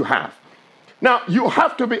what you have? Now, you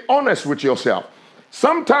have to be honest with yourself.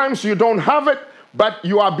 Sometimes you don't have it, but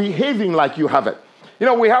you are behaving like you have it. You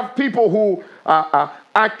know, we have people who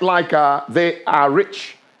act like they are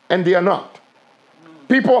rich and they are not.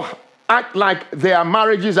 People act like their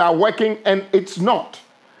marriages are working and it's not.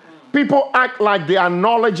 People act like they are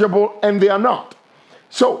knowledgeable and they are not.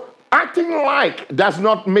 So acting like does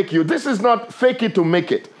not make you. This is not fake it to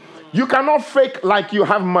make it. You cannot fake like you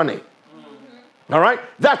have money. All right?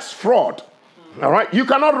 That's fraud. All right? You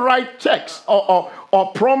cannot write checks or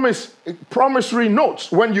promissory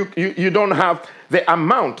notes when you don't have the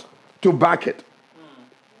amount to back it.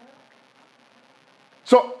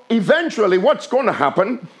 So eventually what's going to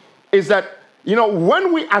happen is that, you know,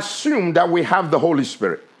 when we assume that we have the Holy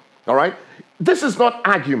Spirit, all right, this is not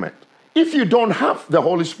argument. If you don't have the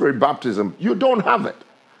Holy Spirit baptism, you don't have it.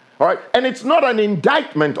 All right? And it's not an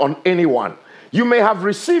indictment on anyone. You may have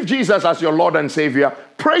received Jesus as your Lord and Savior.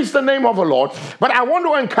 Praise the name of the Lord. But I want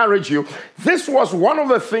to encourage you. This was one of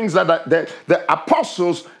the things that the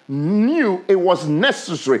apostles knew it was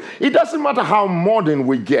necessary. It doesn't matter how modern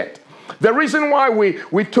we get. The reason why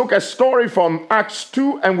we took a story from Acts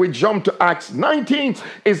 2 and we jumped to Acts 19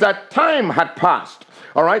 is that time had passed.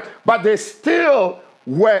 All right? But they still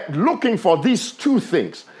were looking for these two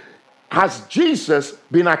things. Has Jesus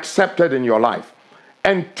been accepted in your life?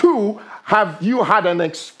 And two, have you had an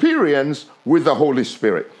experience with the Holy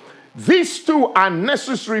Spirit? These two are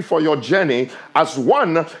necessary for your journey as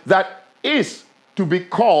one that is to be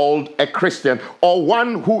called a Christian or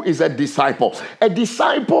one who is a disciple. A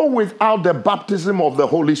disciple without the baptism of the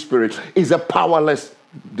Holy Spirit is a powerless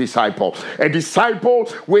disciple. A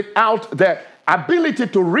disciple without the ability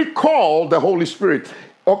to recall the Holy Spirit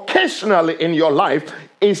occasionally in your life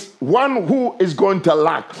is one who is going to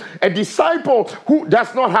lack. A disciple who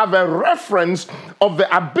does not have a reference of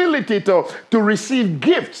the ability to receive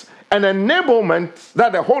gifts and enablement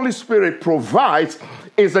that the Holy Spirit provides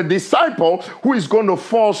is a disciple who is going to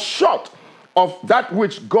fall short of that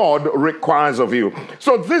which God requires of you.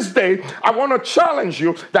 So this day, I want to challenge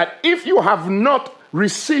you that if you have not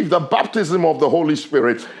received the baptism of the Holy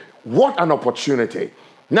Spirit, what an opportunity.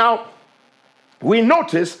 Now, we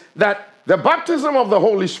notice that the baptism of the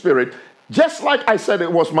Holy Spirit, just like I said,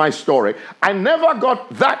 it was my story. I never got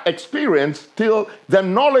that experience till the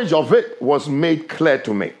knowledge of it was made clear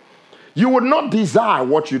to me. You would not desire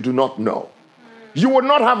what you do not know. You would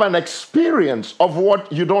not have an experience of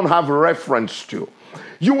what you don't have reference to.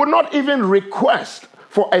 You would not even request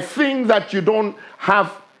for a thing that you don't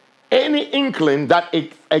have any inkling that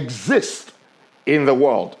it exists in the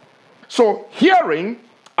world. So hearing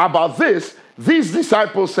about this, these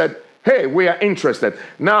disciples said, hey, we are interested.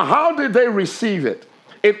 Now, how did they receive it?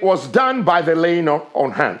 It was done by the laying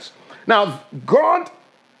on hands. Now, God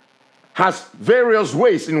has various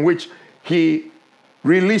ways in which he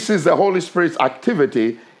releases the Holy Spirit's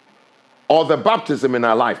activity or the baptism in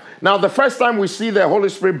our life. Now, the first time we see the Holy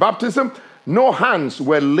Spirit baptism, no hands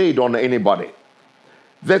were laid on anybody.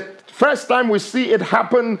 The first time we see it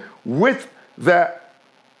happen with the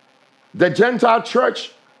Gentile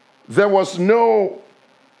church, there was no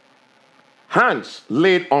hands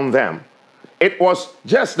laid on them. It was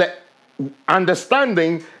just the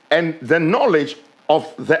understanding and the knowledge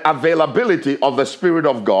of the availability of the Spirit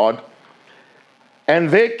of God, and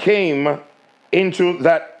they came into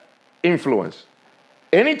that influence.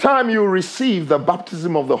 Anytime you receive the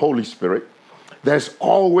baptism of the Holy Spirit, there's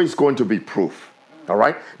always going to be proof. All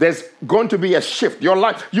right? There's going to be a shift. Your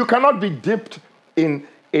life, you cannot be dipped in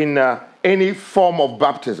any form of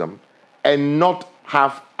baptism and not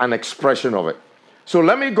have an expression of it. So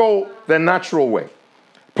let me go the natural way.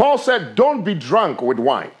 Paul said, don't be drunk with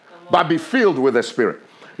wine, but be filled with the Spirit.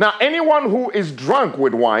 Now, anyone who is drunk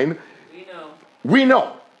with wine, we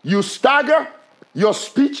know. You stagger, your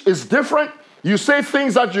speech is different, you say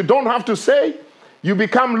things that you don't have to say, you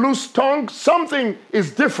become loose-tongued, something is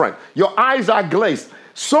different. Your eyes are glazed.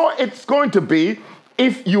 So it's going to be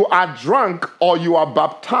if you are drunk or you are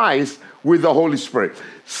baptized with the Holy Spirit.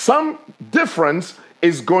 Some difference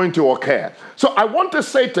is going to occur. So I want to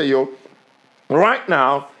say to you right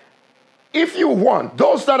now, if you want,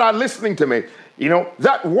 those that are listening to me, you know,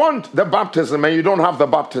 that want the baptism and you don't have the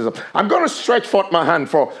baptism, I'm going to stretch forth my hand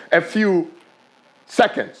for a few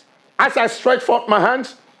seconds. As I stretch forth my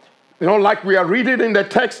hands, like we are reading in the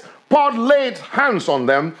text, Paul laid hands on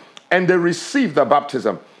them and they received the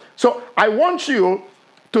baptism. So I want you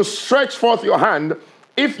to stretch forth your hand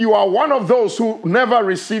if you are one of those who never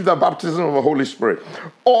received the baptism of the Holy Spirit,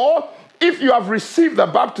 or if you have received the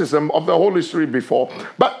baptism of the Holy Spirit before,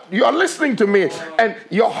 but you are listening to me and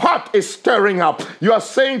your heart is stirring up. You are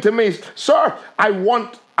saying to me, sir, I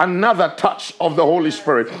want another touch of the Holy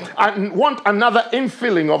Spirit. I want another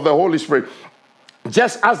infilling of the Holy Spirit.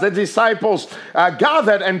 Just as the disciples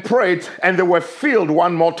gathered and prayed and they were filled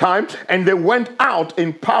one more time and they went out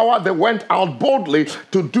in power, they went out boldly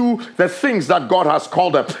to do the things that God has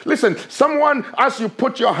called them. Listen, someone, as you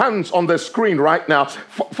put your hands on the screen right now,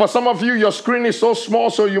 for some of you, your screen is so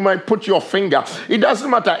small so you might put your finger. It doesn't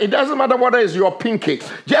matter. It doesn't matter whether it's your pinky.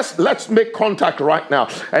 Just let's make contact right now.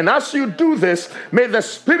 And as you do this, may the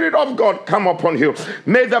Spirit of God come upon you.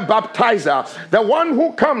 May the baptizer, the one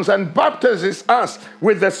who comes and baptizes us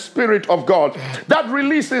with the Spirit of God, that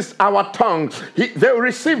releases our tongue. They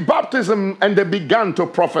received baptism and they began to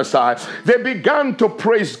prophesy. They began to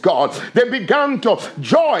praise God. They began to,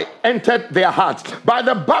 joy entered their hearts. By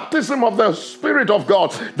the baptism of the Spirit of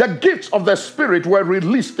God, the gifts of the Spirit were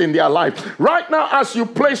released in their life. Right now, as you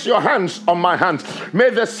place your hands on my hands, may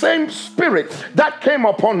the same Spirit that came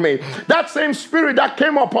upon me, that same Spirit that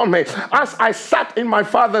came upon me as I sat in my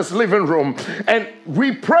father's living room and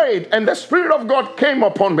we prayed and the Spirit of God came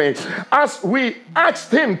upon me as we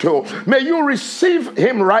asked him to. May you receive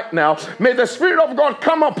him right now. May the Spirit of God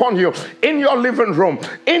come upon you in your living room,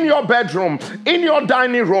 in your bedroom, in your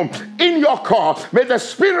dining room, in your car. May the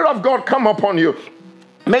Spirit of God come upon you.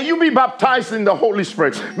 May you be baptized in the Holy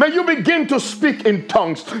Spirit. May you begin to speak in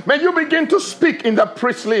tongues. May you begin to speak in the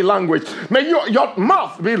priestly language. May your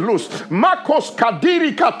mouth be loose. Makos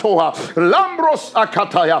kadiri katoha, lambros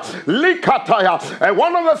akataya, likataya. And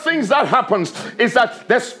one of the things that happens is that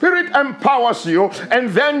the Spirit empowers you and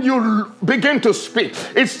then you begin to speak.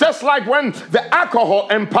 It's just like when the alcohol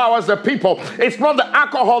empowers the people. It's not the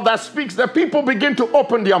alcohol that speaks. The people begin to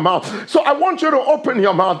open their mouth. So I want you to open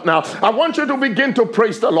your mouth now. I want you to begin to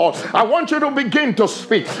praise the Lord. I want you to begin to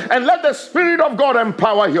speak and let the Spirit of God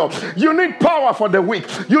empower you. You need power for the weak.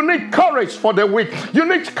 You need courage for the weak. You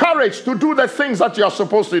need courage to do the things that you're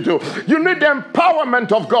supposed to do. You need the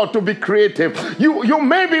empowerment of God to be creative. You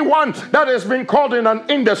may be one that has been called in an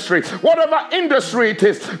industry. Whatever industry it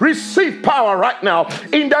is, receive power right now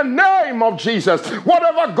in the name of Jesus.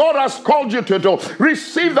 Whatever God has called you to do,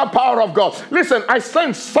 receive the power of God. Listen, I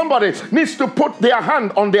sense somebody needs to put their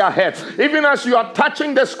hand on their head. Even as you are touching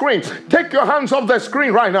the screen, take your hands off the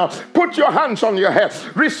screen right now. Put your hands on your head.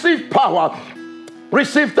 Receive power.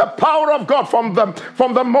 Receive the power of God from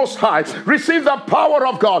the Most High. Receive the power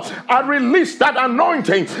of God. I release that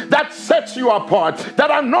anointing that sets you apart. That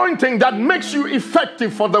anointing that makes you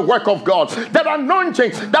effective for the work of God. That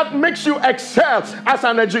anointing that makes you excel as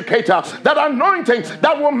an educator. That anointing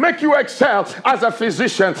that will make you excel as a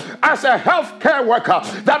physician, as a healthcare worker.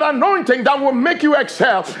 That anointing that will make you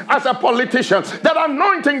excel as a politician. That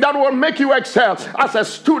anointing that will make you excel as a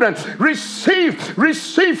student. Receive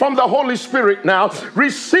from the Holy Spirit now.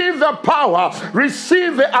 Receive the power,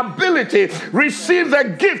 receive the ability, receive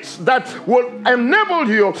the gifts that will enable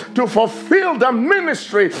you to fulfill the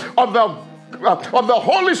ministry of the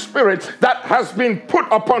Holy Spirit that has been put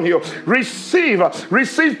upon you. Receive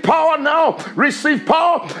power now. Receive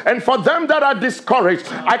power. And for them that are discouraged,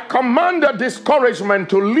 I command the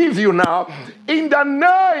discouragement to leave you now in the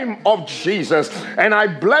name of Jesus. And I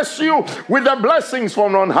bless you with the blessings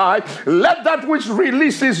from on high. Let that which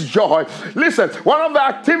releases joy. Listen, one of the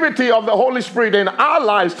activity of the Holy Spirit in our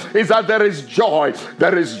lives is that there is joy.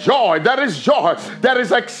 There is joy. There is joy. There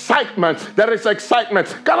is excitement. There is excitement.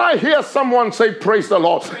 Can I hear someone say, praise the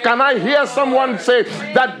Lord? Can I hear someone say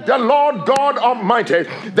that the Lord God Almighty,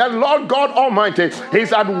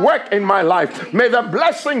 He's at work in my life. May the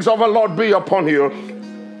blessings of the Lord be upon you.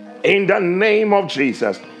 In the name of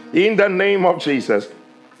Jesus. In the name of Jesus.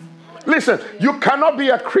 Listen, you cannot be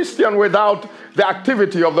a Christian without the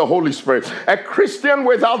activity of the Holy Spirit. A Christian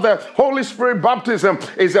without the Holy Spirit baptism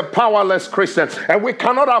is a powerless Christian. And we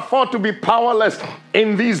cannot afford to be powerless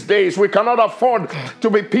in these days. We cannot afford to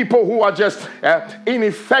be people who are just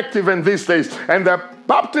ineffective in these days. And the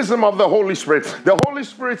baptism of the Holy Spirit, the Holy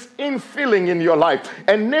Spirit's infilling in your life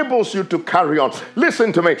enables you to carry on.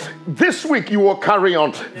 Listen to me. This week you will carry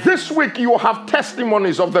on. This week you will have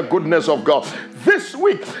testimonies of the goodness of God. This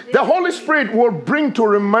week the Holy Spirit will bring to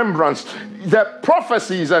remembrance the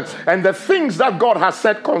prophecies and the things that God has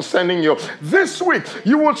said concerning you. This week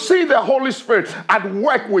you will see the Holy Spirit at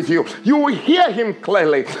work with you. You will hear him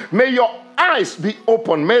clearly. May your eyes be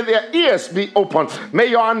open. May their ears be open. May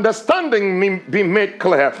your understanding be made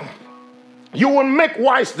clear. You will make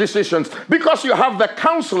wise decisions because you have the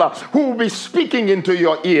counselor who will be speaking into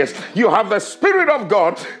your ears. You have the Spirit of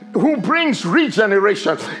God who brings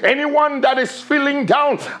regeneration. Anyone that is feeling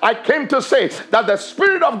down, I came to say that the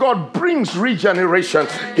Spirit of God brings regeneration.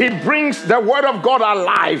 He brings the Word of God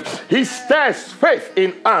alive. He stirs faith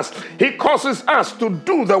in us. He causes us to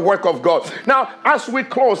do the work of God. Now, as we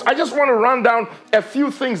close, I just want to run down a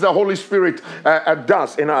few things the Holy Spirit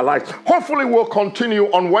does in our lives. Hopefully, we'll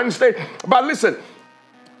continue on Wednesday. But listen,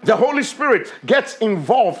 the Holy Spirit gets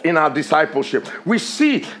involved in our discipleship. We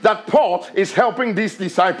see that Paul is helping these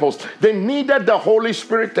disciples. They needed the Holy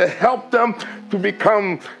Spirit to help them to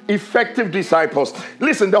become effective disciples.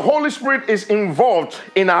 Listen, the Holy Spirit is involved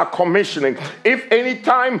in our commissioning. If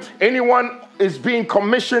anytime anyone is being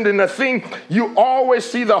commissioned in a thing, you always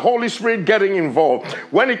see the Holy Spirit getting involved.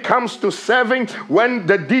 When it comes to serving, when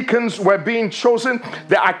the deacons were being chosen,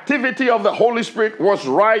 the activity of the Holy Spirit was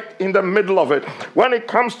right in the middle of it. When it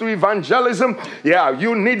comes to evangelism,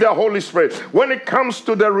 you need the Holy Spirit. When it comes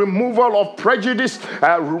to the removal of prejudice,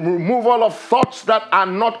 removal of thoughts that are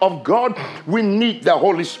not of God, we need the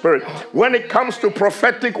Holy Spirit. When it comes to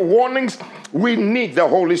prophetic warnings, we need the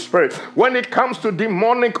Holy Spirit. When it comes to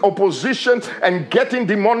demonic opposition and getting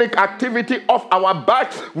demonic activity off our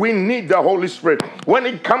back, we need the Holy Spirit. When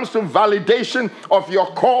it comes to validation of your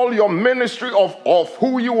call, your ministry, of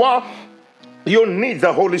who you are, you need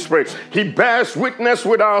the Holy Spirit. He bears witness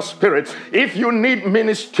with our spirit. If you need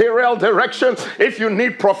ministerial direction, if you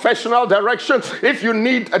need professional direction, if you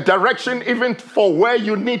need a direction even for where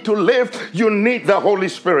you need to live, you need the Holy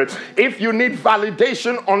Spirit. If you need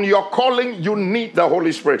validation on your calling, you need the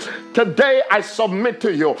Holy Spirit. Today, I submit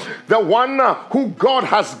to you the one who God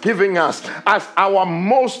has given us as our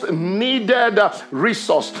most needed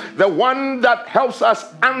resource, the one that helps us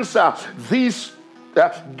answer these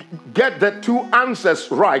get the two answers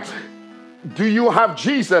right. Do you have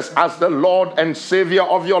Jesus as the Lord and Savior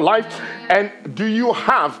of your life? And do you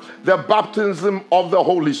have the baptism of the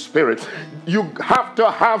Holy Spirit? You have to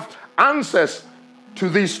have answers to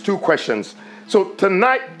these two questions. So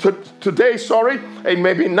today, it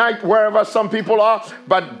may be night wherever some people are,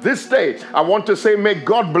 but this day, I want to say, may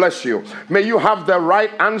God bless you. May you have the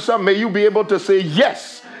right answer. May you be able to say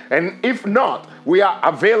yes. And if not, we are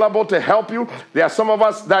available to help you. There are some of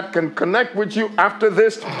us that can connect with you after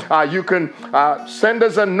this. You can send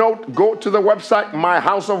us a note. Go to the website,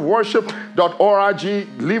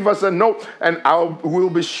 myhouseofworship.org. Leave us a note, and we'll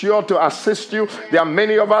be sure to assist you. There are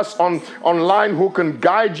many of us online who can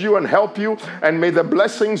guide you and help you. And may the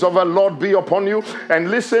blessings of the Lord be upon you.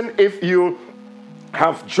 And listen, if you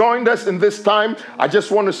have joined us in this time, I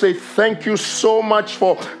just want to say thank you so much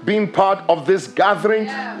for being part of this gathering.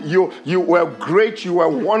 You were great. You were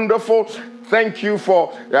wonderful. Thank you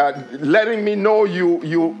for letting me know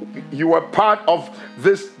you were part of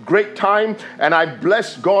this great time, and I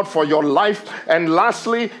bless God for your life. And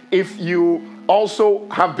lastly, if you also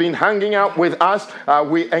have been hanging out with us,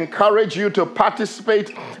 we encourage you to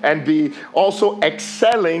participate and be also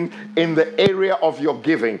excelling in the area of your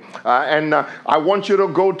giving. And I want you to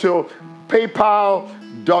go to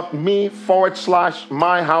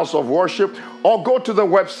paypal.me/myhouseofworship, or go to the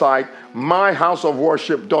website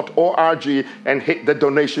myhouseofworship.org and hit the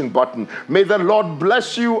donation button. May the Lord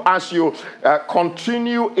bless you as you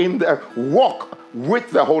continue in the walk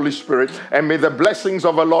with the Holy Spirit, and may the blessings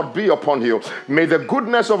of the Lord be upon you. May the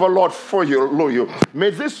goodness of the Lord follow you. May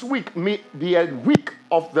this week be a week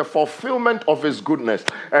of the fulfillment of His goodness,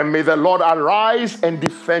 and may the Lord arise and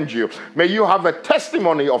defend you. May you have a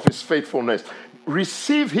testimony of His faithfulness.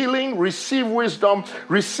 Receive healing, receive wisdom,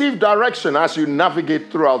 receive direction as you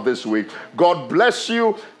navigate throughout this week. God bless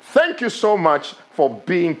you. Thank you so much for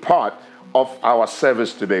being part of our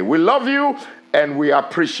service today. We love you and we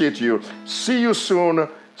appreciate you. See you soon.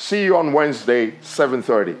 See you on Wednesday,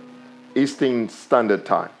 7:30 Eastern Standard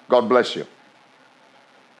Time. God bless you.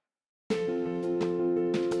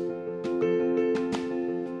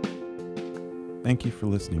 Thank you for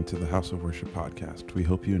listening to the House of Worship podcast. We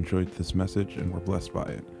hope you enjoyed this message and were blessed by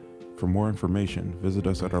it. For more information, visit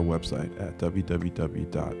us at our website at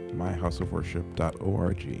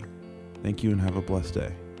www.myhouseofworship.org. Thank you and have a blessed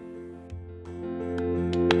day.